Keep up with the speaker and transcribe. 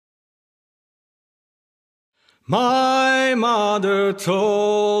My mother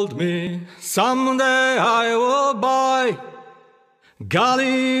told me someday I will buy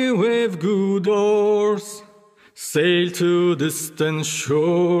galley with good oars, sail to distant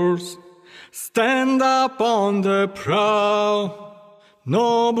shores, stand up on the prow,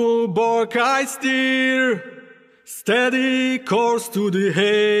 noble bark I steer, steady course to the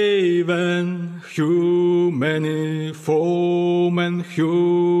haven, hew many foemen,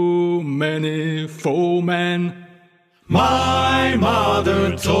 hew many foemen. My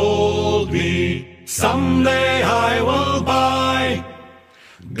mother told me someday I will buy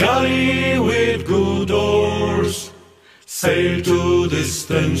galley with good oars, sail to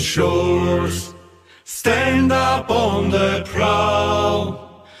distant shores, stand up on the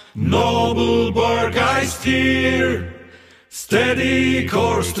prow, noble bark I steer, steady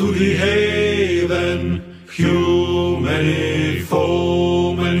course to the haven, hew many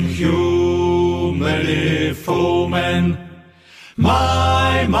foemen, hew many foemen.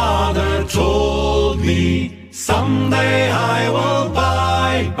 My mother told me someday I will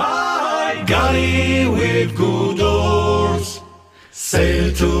buy galley with good oars,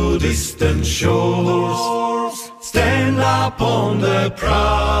 sail to distant shores, stand up on the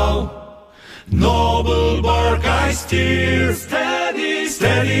prow, noble bark I steer,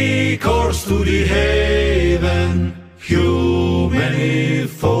 steady course to the haven, hew many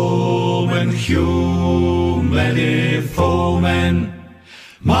foemen, hew many foemen.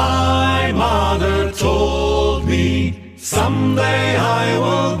 My mother told me someday I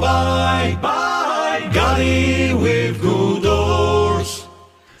will buy galley with good oars,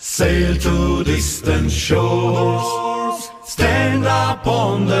 sail to distant shores, stand up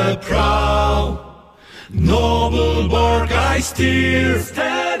on the prow, noble bark I steer,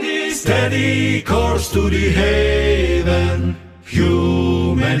 steady course to the haven,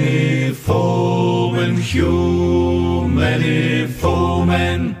 hew many foemen, hew many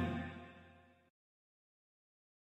foemen.